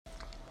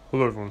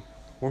Hello everyone,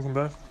 welcome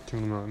back to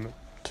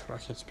I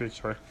can't speak,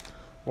 sorry.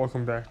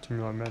 Welcome back to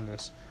Milan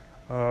Madness.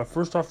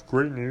 First off,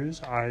 great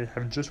news, I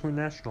have just went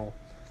national.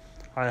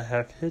 I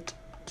have hit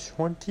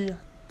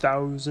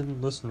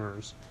 20,000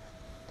 listeners.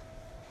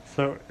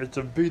 So, it's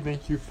a big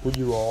thank you for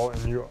you all,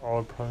 and you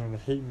all are probably going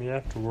to hate me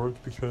afterwards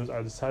because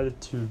I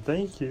decided to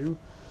thank you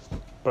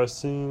by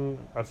singing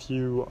a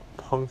few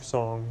punk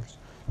songs.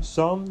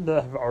 Some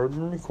that have already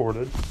been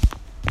recorded,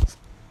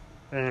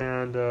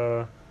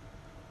 and,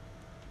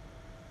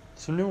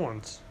 some new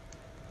ones.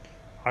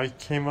 I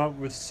came up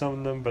with some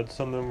of them, but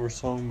some of them were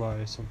sung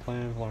by some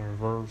Plans, Flying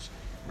Reverse,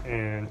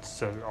 and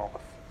Set It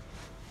Off.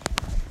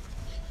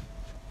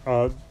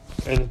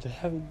 And if they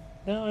haven't,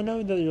 now I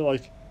know that you're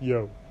like,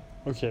 yo,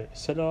 okay,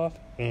 Set It Off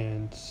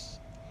and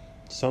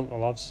some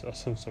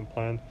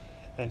Plan,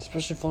 and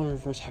especially Flying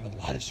Reverse have a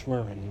lot of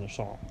swearing in their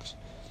songs.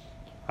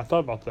 I thought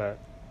about that,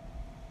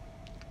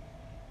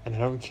 and I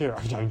don't care.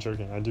 I'm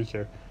joking. I do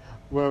care.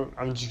 Well,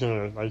 I'm just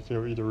gonna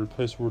either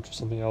replace words with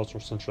something else or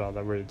censor out.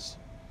 That way, it's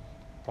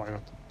probably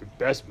not the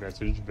best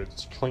message, but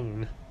it's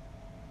cleaner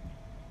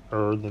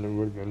than it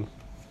would have been.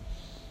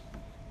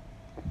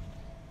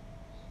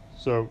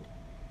 So,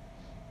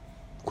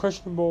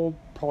 questionable,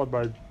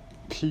 probably by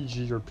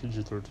PG or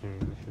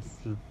PG-13.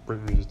 If you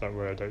bring music that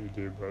way, I doubt you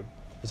do, but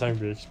it's not gonna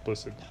be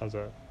explicit. How's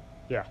that?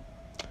 Yeah.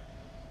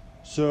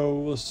 So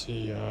let's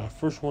see.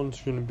 First one's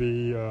gonna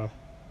be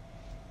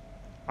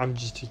 "I'm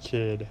Just a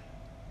Kid"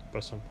 by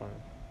some Plan.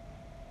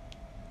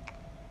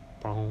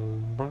 I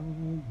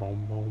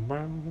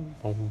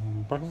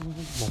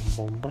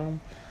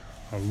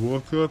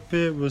woke up,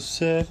 it was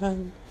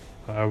 7.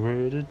 I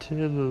waited till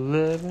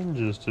 11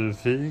 just to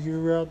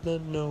figure out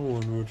that no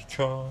one would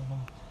call.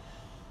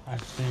 I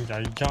think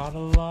I got a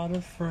lot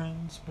of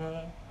friends,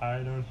 but I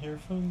don't hear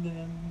from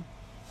them.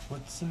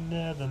 What's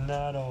another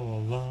night all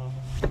alone?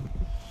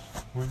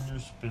 When you're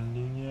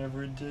spending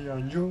every day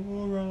on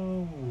your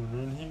own,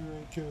 and here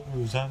it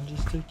goes. I'm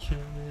just a kid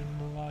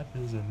and life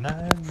is a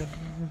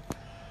nightmare.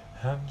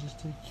 I'm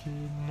just a kid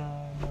and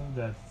I know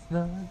that's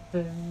not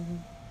fair.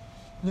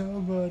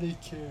 Nobody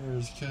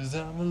cares 'cause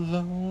I'm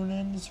alone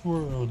and this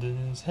world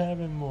is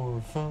having more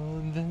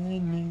fun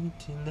than me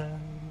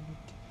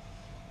tonight.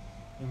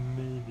 And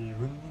maybe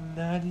when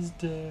the night is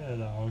dead,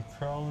 I'll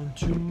crawl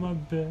into my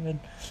bed.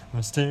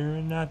 I'm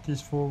staring at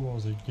these four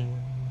walls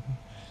again.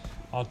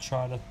 I'll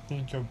try to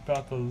think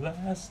about the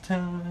last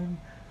time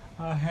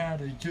I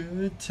had a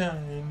good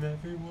time.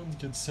 Everyone's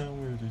got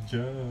somewhere to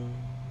go,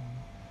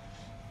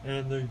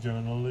 and they're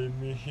gonna leave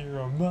me here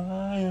on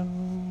my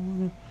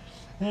own.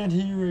 And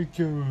here it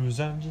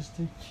goes. I'm just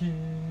a kid,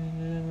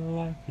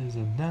 life is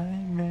a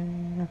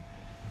nightmare.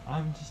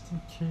 I'm just a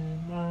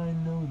kid, I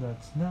know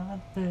that's not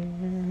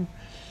fair.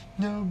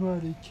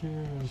 Nobody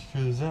cares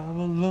 'cause I'm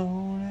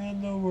alone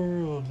and the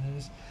world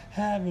is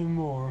having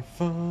more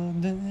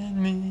fun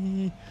than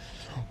me.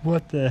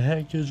 What the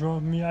heck is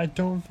wrong with me? I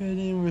don't fit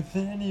in with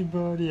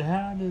anybody.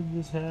 How did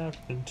this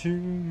happen to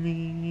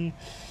me?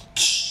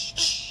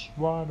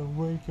 Wide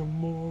awake,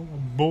 I'm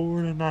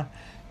bored and I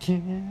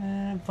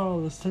can't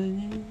fall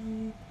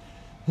asleep.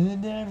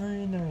 And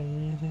every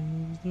night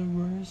is the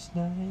worst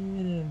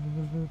night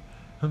ever.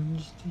 I'm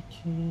just a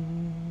kid.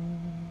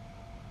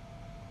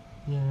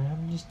 Yeah,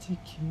 I'm just a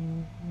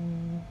kid.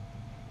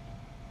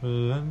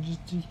 Well, I'm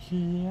just a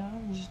kid.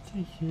 I'm just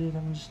a kid.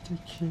 I'm just a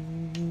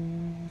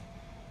kid.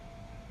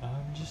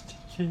 I'm just a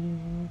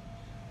kid.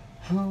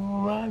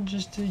 Oh, I'm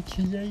just a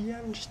kid. Yeah,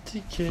 I'm just a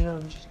kid.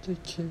 I'm just a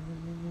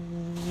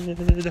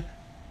kid.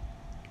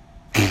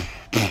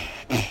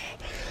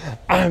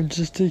 I'm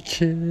just a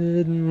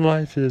kid and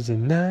life is a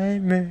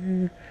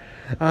nightmare.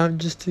 I'm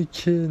just a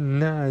kid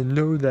and I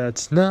know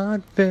that's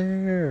not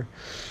fair.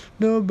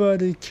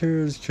 Nobody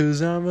cares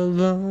 'cause I'm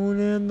alone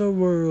and the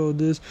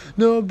world is.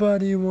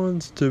 Nobody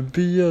wants to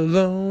be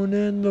alone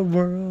in the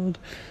world.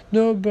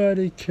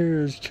 Nobody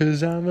cares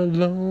 'cause I'm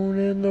alone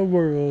and the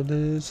world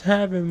is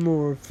having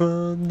more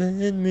fun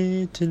than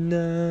me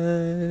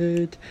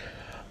tonight.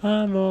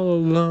 I'm all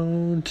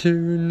alone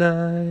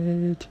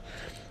tonight.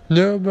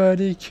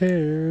 Nobody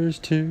cares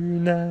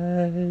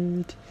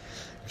tonight,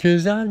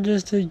 'cause I'm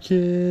just a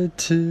kid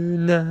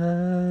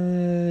tonight.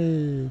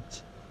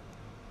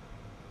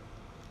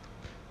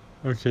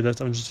 Okay, that's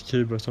I'm Just a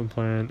Kid by some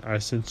Plan. I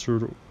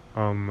censored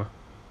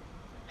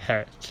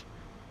heck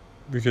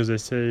because they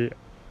say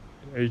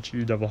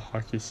HE double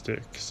hockey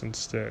sticks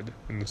instead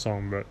in the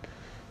song, but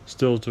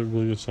still it's a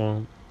really good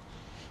song.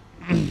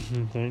 I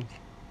think.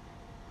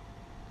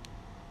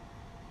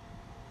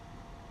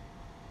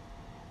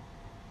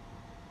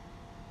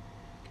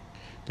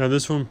 Now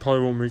this one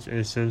probably won't make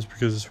any sense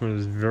because this one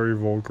is very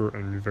vulgar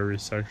and very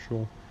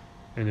sexual,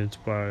 and it's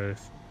by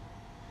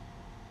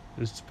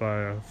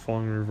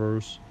Falling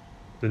Reverse.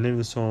 The name of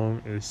the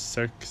song is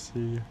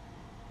Sexy.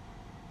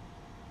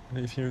 I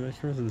can't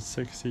remember the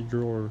Sexy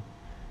Girl or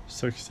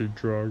Sexy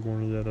Drug,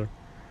 one or the other.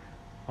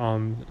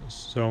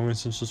 So I'm gonna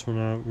censor this one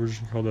out. We're just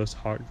gonna call this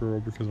Hot Girl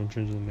because I'm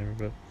changing the name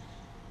of it.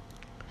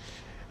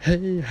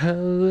 Hey,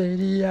 hello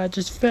lady, I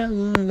just fell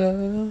in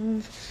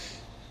love.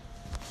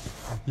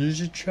 You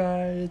should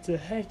try, it's a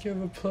heck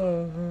of a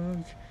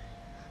plug.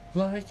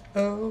 Like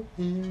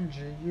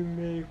OMG, you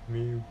make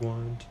me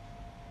want.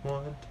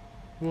 No,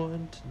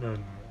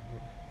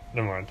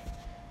 never mind.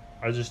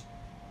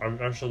 I'm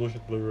actually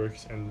looking at the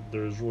lyrics, and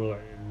there's really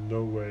like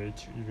no way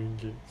to even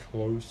get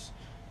close.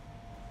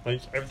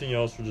 Like everything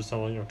else would just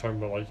sound like I'm talking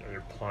about like an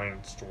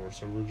appliance store.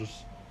 So we're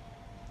just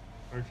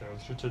okay.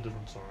 Let's get to a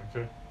different song,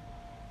 okay?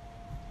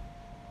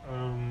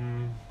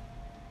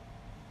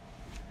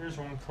 Here's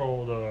one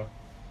called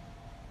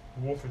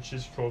Wolf in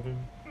Sheep's Clothing.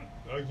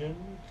 Again,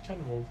 it's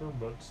kind of over,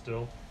 but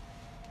still,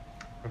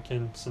 I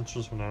can censor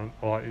this one out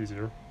a lot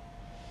easier.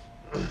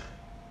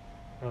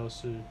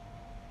 Let's see.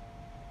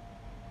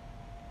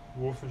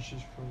 Wolf in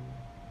Sheep's Clothing.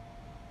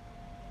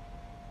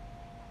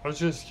 I was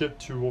gonna skip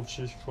to Wolf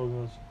in Sheep's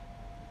Clothing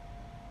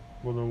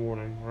with a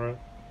warning, right?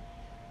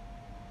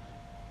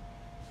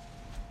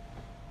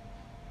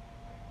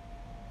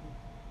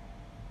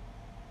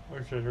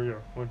 Okay, here we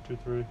go. 1, 2,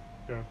 3,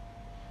 go.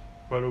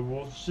 But a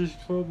wolf in sheep's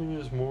clothing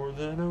is more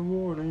than a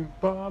warning.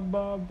 Bob,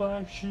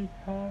 black sheep,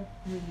 half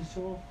really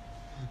soul.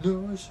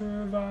 No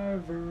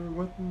survivor,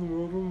 what in the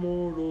world of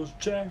mortals?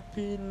 Jack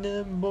be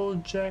nimble,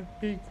 Jack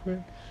be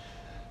quick.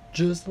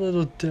 Just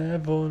little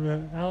devil and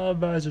her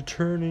alibis are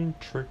turning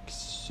tricks.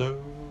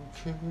 So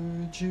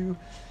could you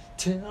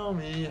tell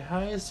me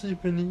how you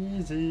sleeping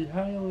easy,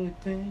 how you only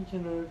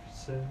thinking of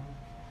yourself?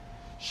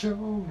 Show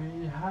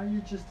me how you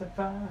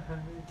justify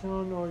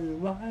telling all your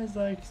lies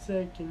like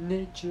second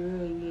nature.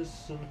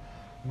 Listen,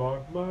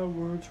 mark my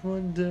words,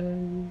 one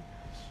day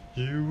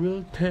you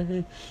will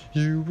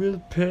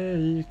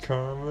pay,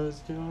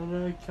 karma's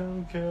gonna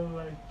come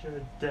collect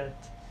your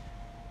debt.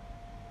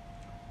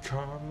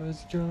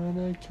 Karma's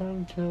gonna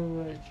come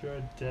collect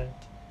your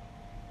debt.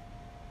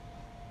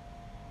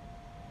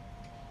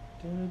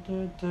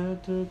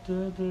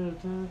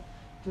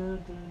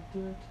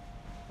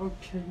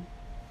 Okay.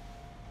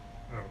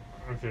 Oh,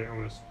 okay,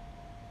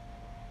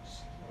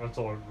 that's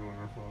all I really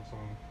remember from that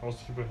song. I'll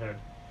skip ahead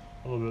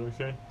a little bit,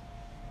 okay?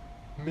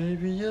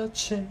 Maybe you'll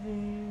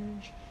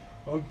change,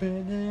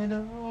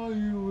 abandon all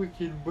your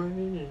wicked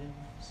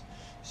ways.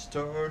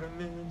 Start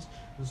amends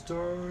and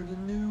start a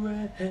new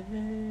way.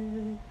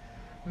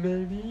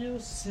 Maybe you'll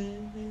see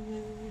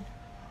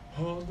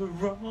all the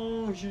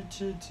wrongs you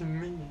did to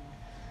me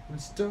and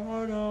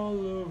start all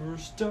over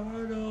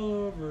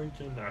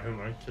again. Now, who am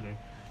I kidding?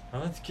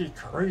 Now let's get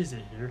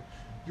crazy here.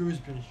 You've always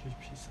been a huge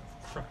piece of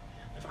crap.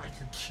 If I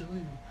could kill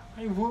you,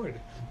 I would.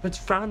 But it's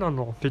frowned on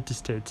all 50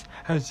 states.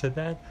 Having said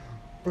that,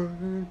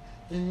 burn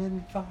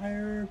in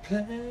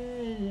fireplace.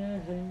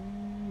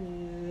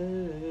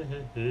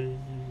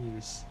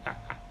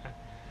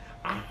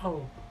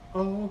 Ow,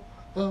 oh.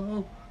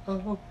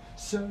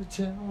 So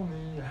tell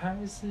me how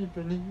you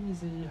sleeping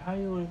easy, how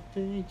you only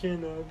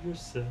thinking of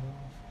yourself.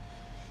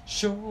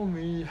 Show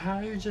me how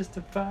you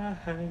justify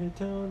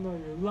telling all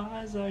your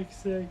lies like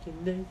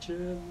second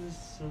nature.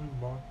 Listen,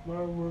 mark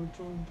my words,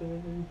 one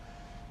day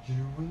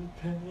you will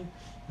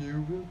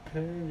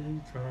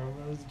pay,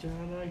 karma's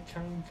gonna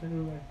come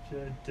collect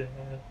your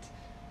debt.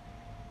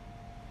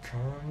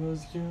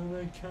 Karma's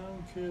gonna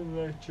come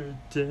collect your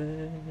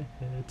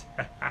debt.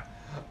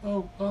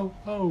 oh,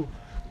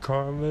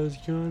 karma's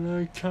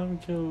gonna come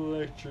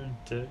collect your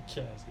debt,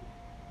 Cassie.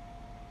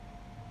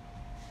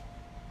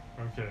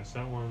 Okay, so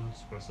that one's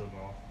supposed to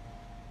off.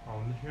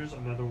 Here's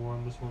another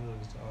one. This one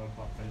is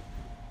by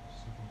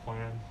Simple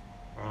Plan.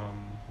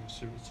 Let's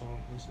see what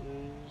song this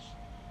is.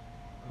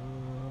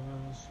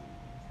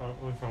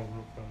 Let me find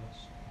real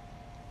fast.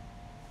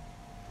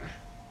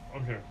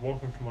 Okay,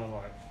 Welcome to My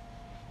Life.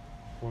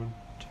 1,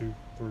 2,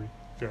 3,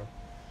 go.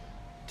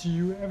 Do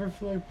you ever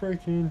feel like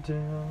breaking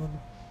down?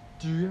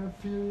 Do you ever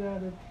feel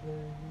out of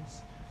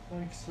place?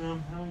 Like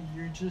somehow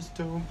you just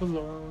don't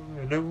belong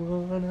and no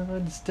one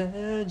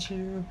understands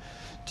you.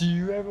 Do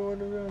you ever want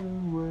to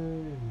run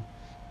away?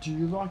 Do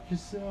you lock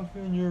yourself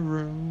in your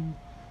room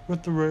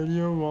with the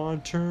radio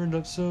on turned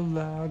up so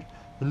loud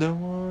and no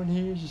one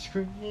hears you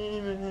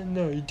screaming?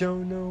 No, you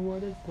don't know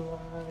what it's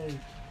like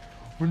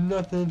when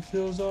nothing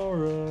feels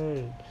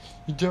alright.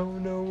 You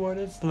don't know what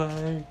it's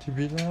like to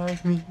be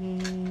like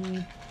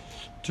me,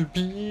 to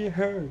be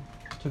hurt,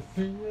 to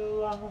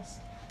feel lost,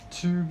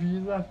 to be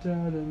left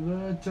out in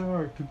the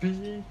dark, to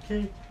be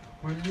kicked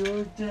when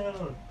you're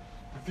down,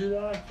 to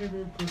feel like you've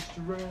been pushed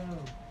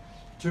around,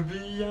 to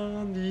be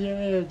on the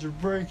edge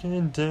of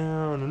breaking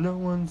down, and no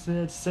one's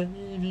there to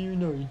save you.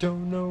 No, you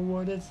don't know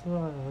what it's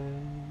like.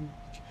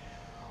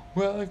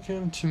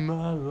 Welcome to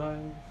my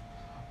life.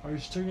 Are you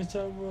stuck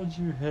inside a world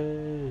you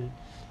hate?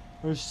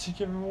 Are you sick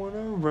of everyone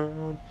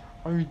around?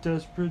 Are you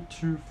desperate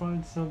to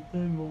find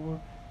something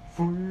more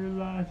before your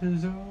life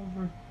is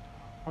over?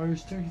 Are you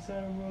stuck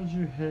inside a world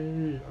you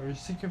hate? Are you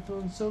sick of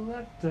feeling so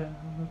left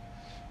out?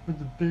 With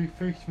the big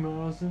fake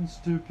smiles and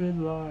stupid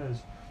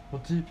lies,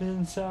 while deep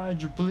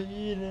inside you're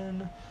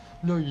bleeding.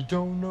 No, you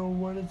don't know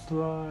what it's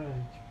like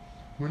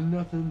when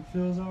nothing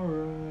feels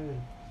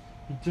alright.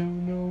 You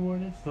don't know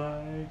what it's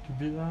like to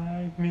be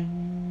like me,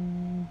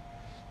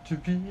 to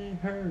be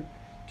hurt,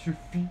 to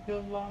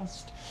feel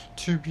lost,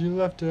 to be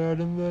left out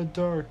in the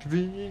dark, to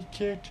be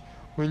kicked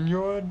when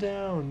you're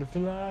down, to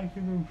feel like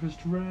you've been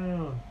pushed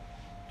around,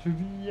 to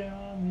be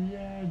on the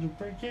edge of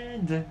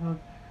breaking down,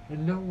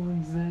 and no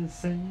one's there to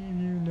save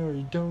you. No,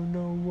 you don't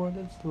know what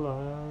it's like.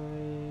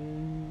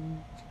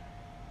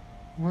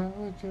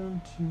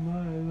 Welcome to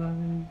my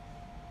life.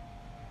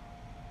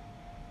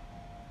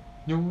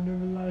 No one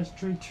ever lies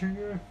straight to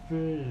your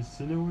face,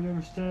 and no one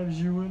ever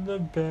stabs you in the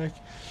back.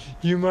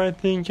 You might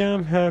think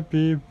I'm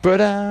happy, but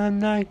I'm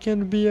not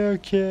gonna be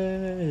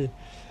okay.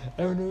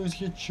 Everyone always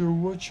gets you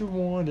what you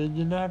wanted,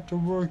 you don't have to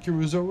work, it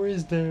was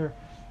always there.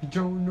 You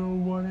don't know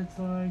what it's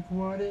like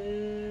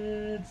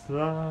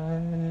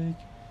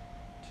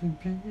to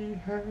be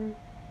hurt,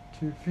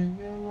 to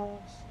feel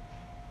lost,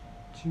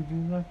 to be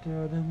left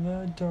out in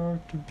the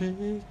dark, to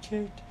be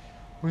kicked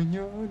when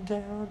you're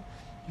down.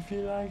 You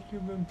feel like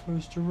you've been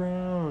pushed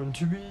around,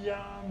 to be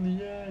on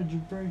the edge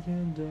of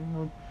breaking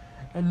down,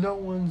 and no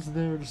one's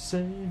there to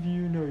save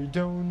you. No, you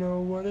don't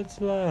know what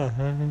it's like.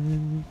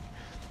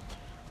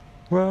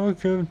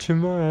 Welcome to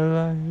my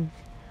life.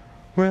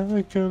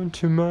 Welcome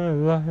to my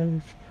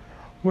life.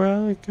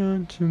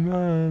 Welcome to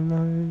my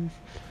life.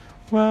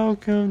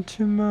 Welcome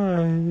to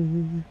my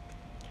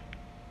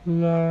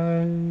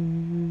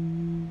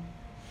life.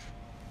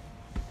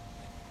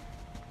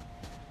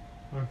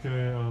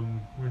 Okay,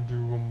 we'll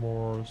do one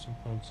more some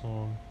fun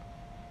song.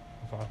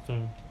 If I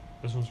think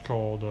this one's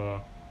called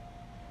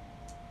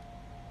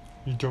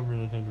You Don't Mean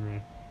Anything to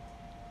Me.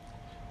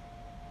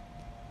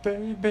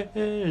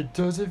 Baby,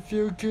 does it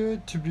feel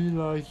good to be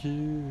like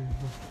you?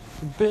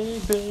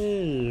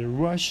 Baby,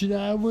 why should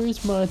I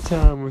waste my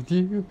time with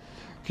you?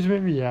 'Cause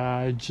maybe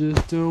I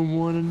just don't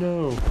wanna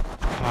know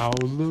how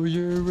low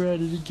you're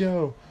ready to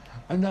go.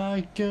 I'm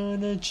not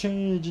gonna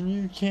change and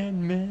you can't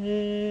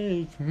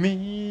make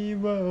me.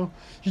 Whoa,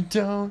 you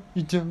don't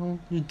mean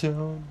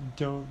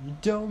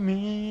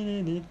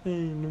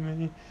anything to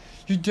me.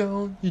 You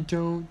don't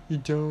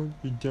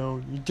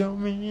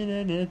mean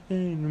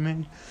anything to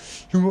me.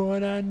 You're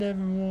what I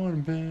never wanna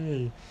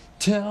be.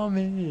 Tell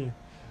me,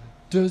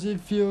 does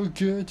it feel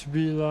good to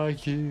be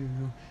like you?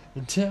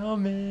 And tell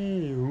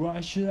me,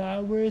 why should I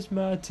waste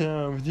my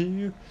time with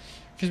you?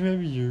 'Cause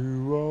maybe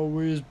you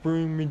always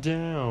bring me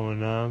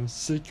down. I'm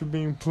sick of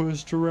being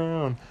pushed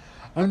around.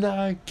 I'm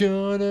not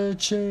gonna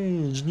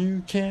change, and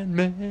you can't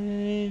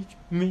make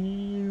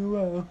me.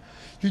 Whoa,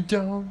 you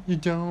don't mean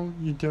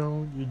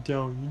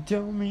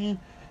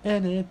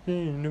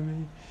anything to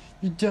me.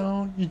 You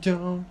don't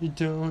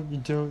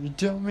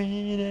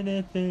mean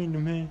anything to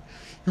me.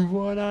 You're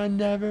what I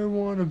never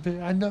wanna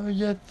be. I know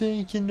you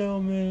think you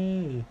know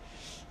me.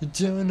 You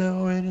don't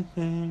know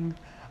anything.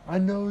 I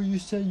know you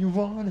say you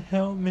wanna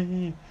help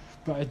me,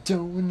 but I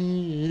don't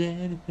need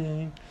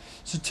anything.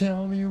 So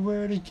tell me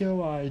where to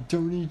go. I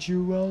don't need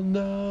you. Well,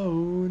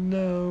 no.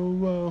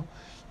 Whoa.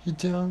 You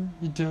don't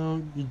mean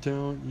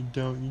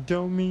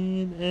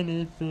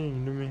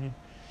anything to me.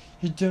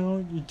 You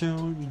don't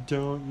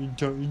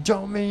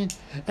mean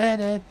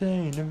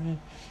anything to me.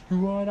 You're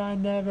what I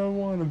never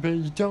wanna be.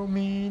 You don't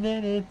mean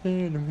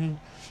anything to me.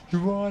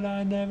 You're what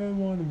I never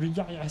wanna be.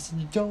 I said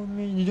you don't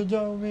mean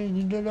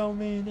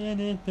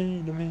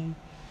anything to me.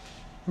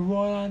 You're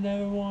what I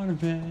never wanna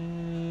be.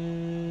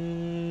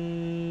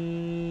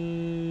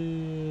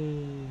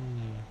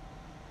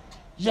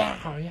 Yeah.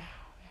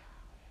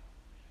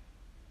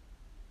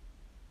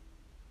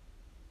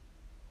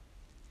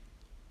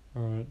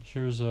 Alright,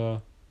 here's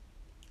a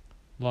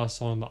last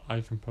song that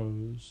I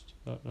composed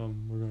that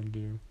we're gonna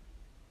do.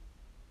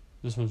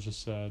 This one's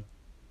just sad.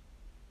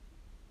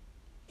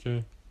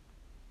 Okay.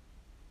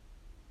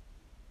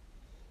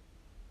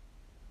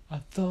 I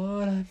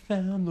thought I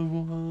found the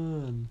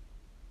one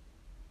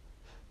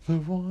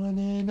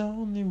and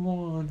only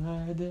one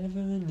I'd ever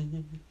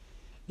need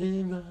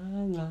in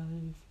my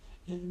life.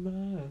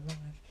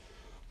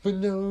 But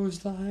no,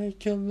 it's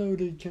like a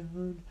loaded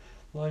gun,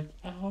 like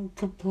Al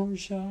Capone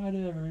shot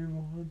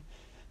everyone.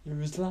 It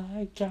was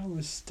like I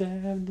was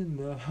stabbed in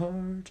the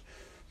heart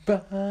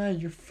by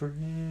your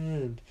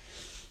friend.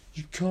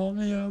 You called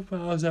me up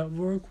while I was at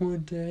work one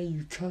day.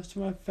 You cussed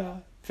my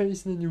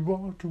face and then you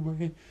walked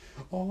away.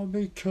 All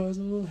because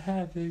a little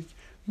havoc,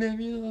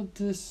 maybe a little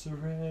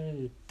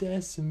disarray,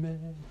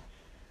 decimate.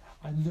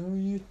 I know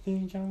you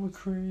think I'm a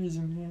crazy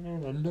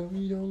man. I know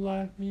you don't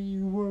like me,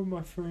 you were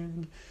my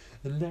friend.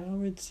 And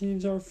now it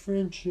seems our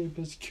friendship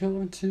has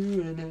come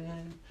to an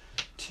end.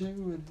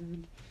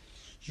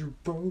 You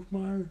broke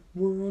my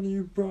world,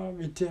 you brought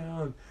me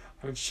down.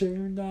 I'm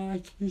ashamed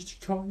I used to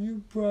call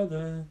you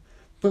brother,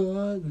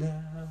 but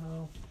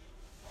now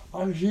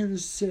I'm here to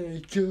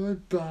say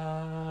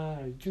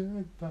goodbye.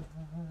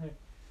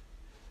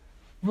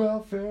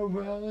 Well,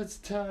 farewell, it's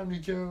time to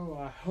go.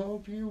 I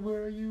hope you're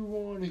where you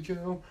want to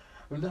go.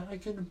 I'm not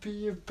gonna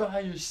be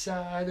by your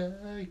side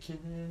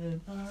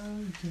again.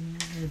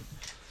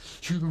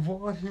 You're the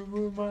one who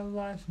ruined my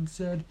life and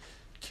said,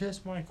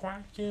 kiss my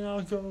quack and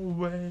I'll go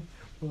away.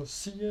 Well,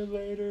 see you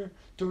later,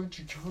 don't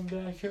you come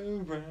back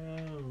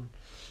around.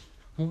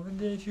 One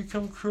day if you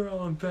come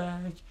crawling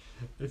back,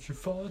 if you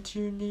fall to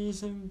your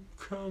knees and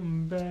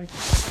come back,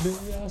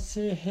 maybe I'll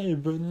say hey,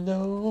 but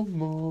no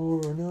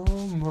more, no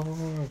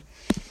more.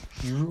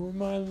 You ruined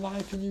my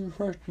life and you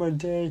wrecked my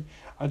day.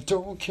 I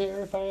don't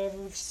care if I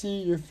ever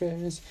see your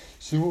face,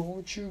 so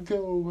won't you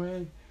go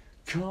away?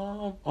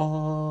 Come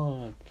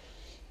on.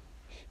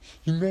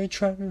 You may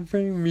try to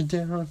bring me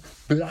down,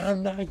 but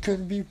I'm not gonna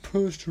be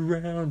pushed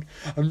around.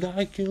 I'm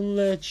not gonna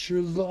let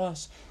your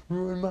loss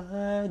ruin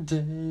my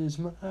days,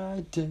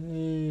 my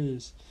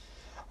days.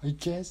 I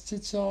guess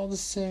it's all the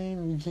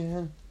same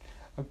again.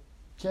 I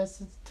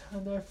guess it's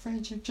time that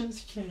friendship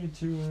just came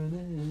to an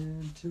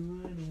end, to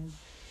an end.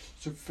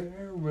 So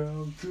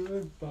farewell,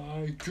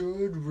 goodbye,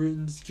 good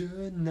riddance,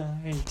 good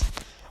night.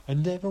 I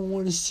never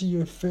want to see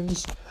your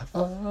face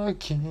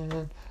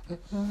again.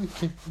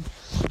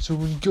 So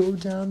we go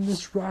down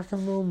this rock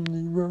and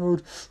lonely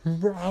road. I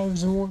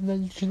was the one that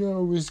you can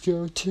always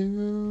go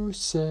to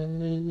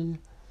say,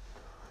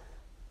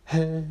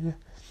 hey.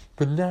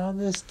 But now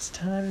this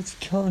time it's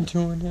come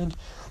to an end.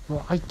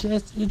 Well, I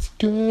guess it's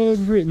good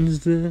riddance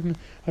then.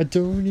 I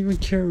don't even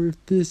care if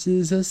this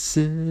is a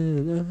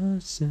sin, a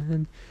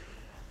sin.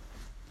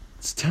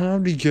 It's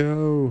time to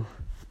go.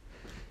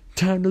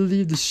 Time to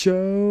leave the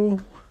show.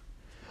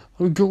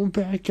 I'm going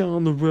back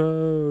on the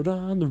road,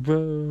 on the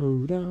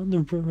road, on the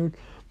road.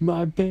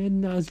 My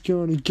band night's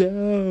gonna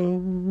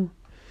go.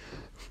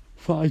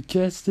 Well, I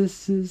guess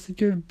this is a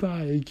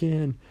goodbye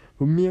again.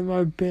 But me and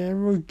my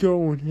band, we're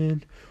going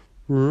in.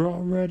 We're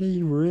all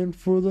ready, we're in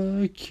for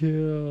the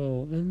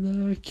kill,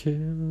 and the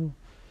kill.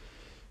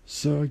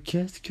 So I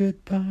guess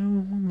goodbye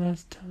one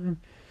last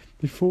time.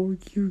 Before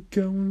you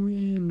go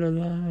in the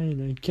line,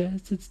 I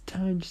guess it's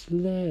time to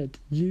let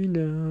you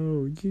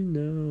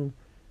know.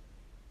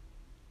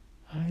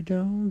 I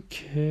don't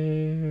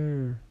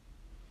care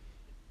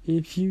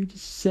if you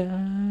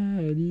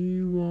decide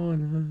you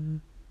wanna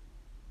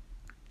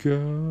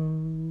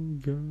go.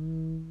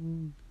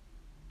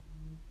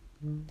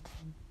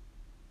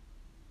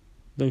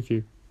 Thank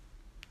you.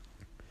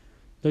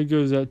 That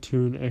goes out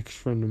to an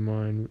ex-friend of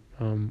mine,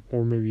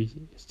 or maybe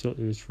still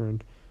is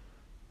friend.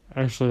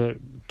 Actually, that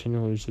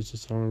technically is just a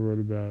song I wrote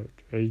about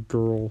a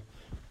girl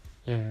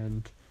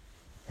and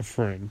a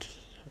friend.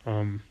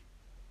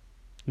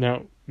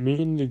 Now,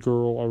 me and the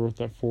girl I wrote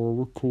that for,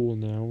 we're cool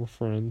now, we're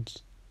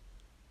friends.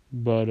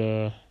 But,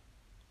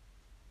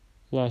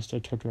 last I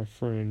talked to my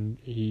friend,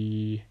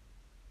 me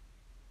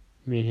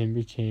and him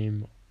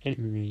became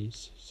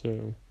enemies,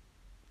 so,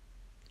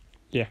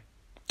 yeah.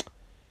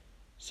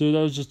 So that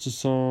was just a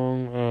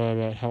song,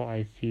 about how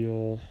I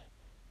feel.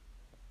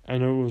 I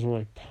know it wasn't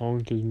like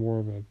punk is more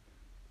of a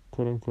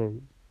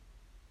quote-unquote,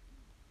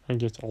 I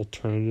guess,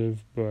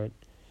 alternative, but,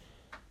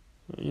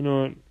 you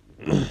know what,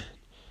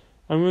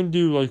 I'm gonna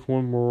do like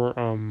one more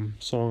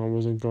song I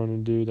wasn't gonna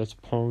do that's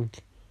punk.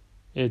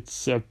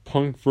 It's a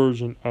punk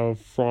version of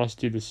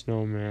Frosty the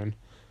Snowman.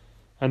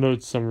 I know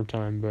it's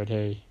summertime, but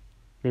hey,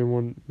 maybe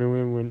when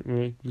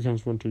it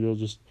becomes winter, you'll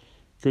just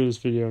go to this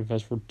video and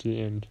fast forward to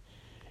the end.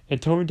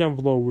 And tell me down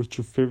below what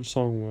your favorite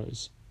song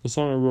was. The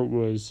song I wrote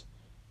was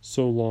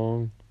So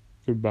Long,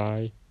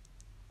 Goodbye.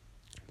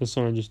 The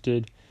song I just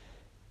did.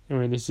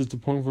 Anyway, this is the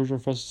punk version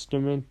of Frosty the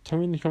Snowman. Tell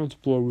me in the comments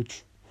below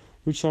which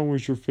song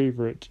was your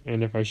favorite,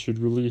 and if I should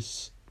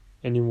release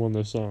any one of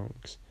those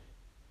songs.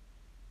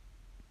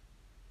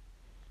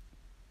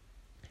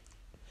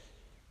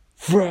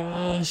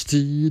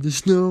 Frosty the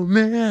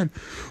Snowman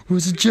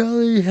was a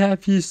jolly,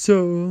 happy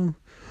soul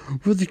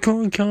with a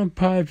corncob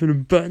pipe and a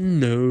button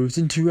nose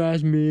and 2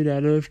 eyes made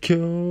out of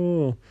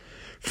coal.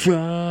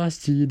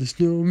 Frosty the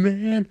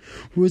Snowman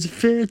was a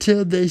fairy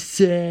tale, they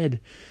said.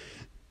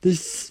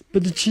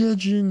 But the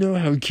children know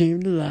how he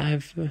came to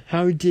life,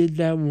 how he did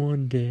that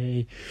one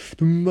day.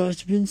 There must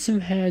have been some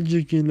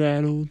magic in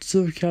that old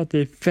silk hat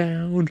they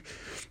found.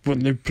 When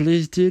they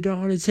placed it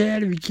on his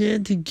head, he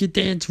began to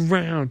dance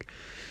around.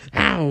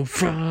 Ow,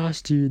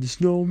 Frosty the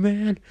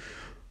Snowman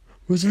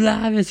was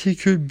alive as he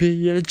could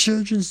be, and the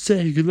children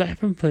say he could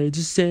laugh and play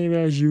the same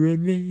as you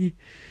and me.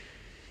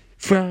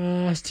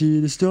 Frosty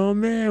the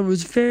Snowman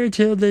was a fairy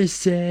tale, they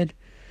said.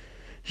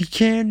 He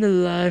came to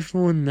life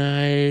one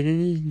night,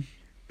 and he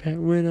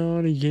went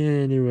on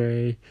again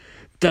anyway.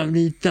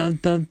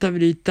 Thumpity-thump-thump,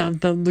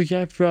 thumpity-thump-thump, look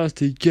at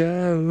Frosty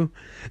go.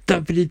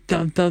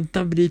 Thumpity-thump-thump,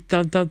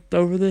 thumpity-thump-thump,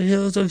 over the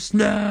hills of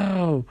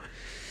snow.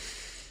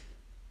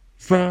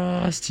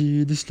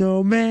 Frosty the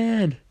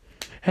Snowman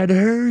had to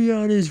hurry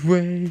on his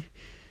way.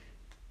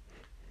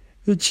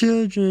 The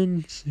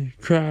children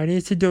cried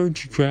and said,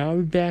 don't you cry, I'll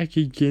be back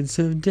again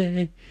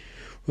someday.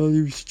 Well,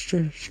 he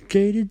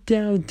skated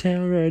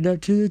downtown right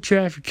up to the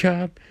traffic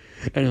cop,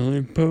 and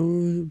only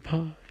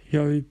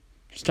he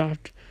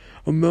stopped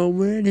a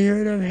moment, he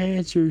heard him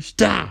answer,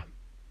 stop!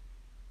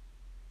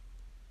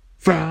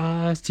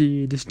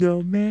 Frosty the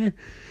Snowman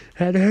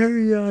had to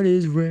hurry on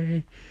his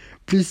way,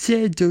 but he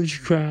said, don't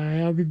you cry,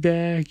 I'll be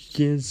back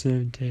again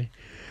someday.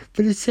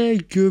 But he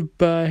said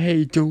goodbye,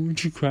 hey,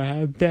 don't you cry,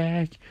 I'll be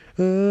back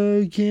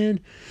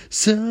again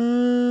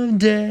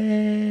someday.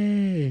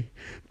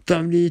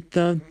 Thumpity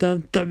thump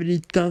thump,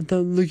 thumpity thump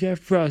thump, look at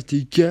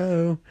Frosty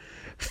go.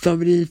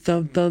 Thumpity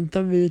thump thump,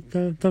 thumpity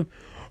thump thump,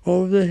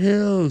 over the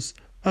hills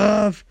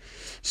of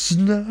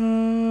snow.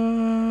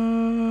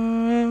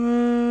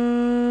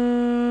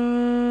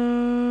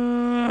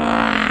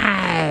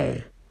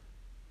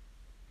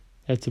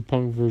 That's a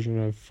punk version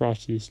of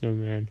Frosty the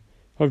Snowman.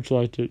 Hope you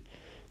liked it.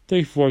 Thank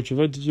you for watching. If you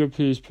liked the video,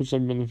 please put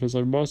something on the face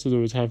like boss. As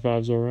always, high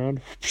fives all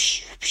around.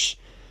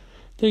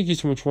 Thank you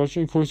so much for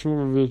watching. Of course,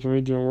 remember videos my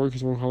do not work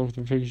because one call with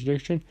the fake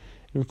addiction.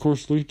 And of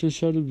course, link to the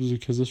shadow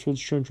because this one's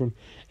a strange one.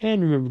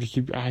 And remember to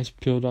keep your eyes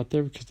peeled out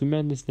there because the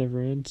madness never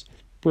ends.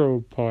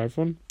 Bro, Paul,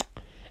 everyone.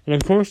 And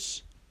of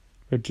course,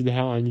 right to the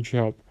hell, I need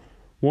your help.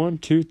 1,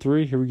 2,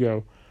 3, here we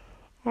go.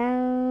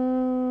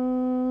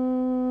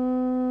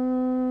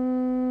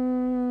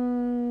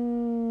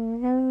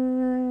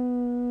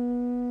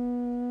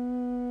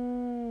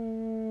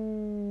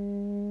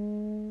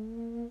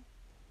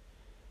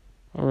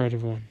 Alright,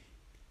 everyone.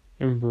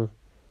 Remember,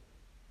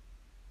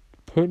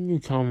 put in your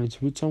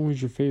comments what song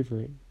was your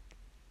favorite.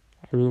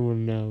 I really want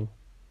to know.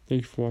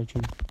 Thanks for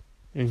watching,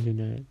 and good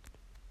night.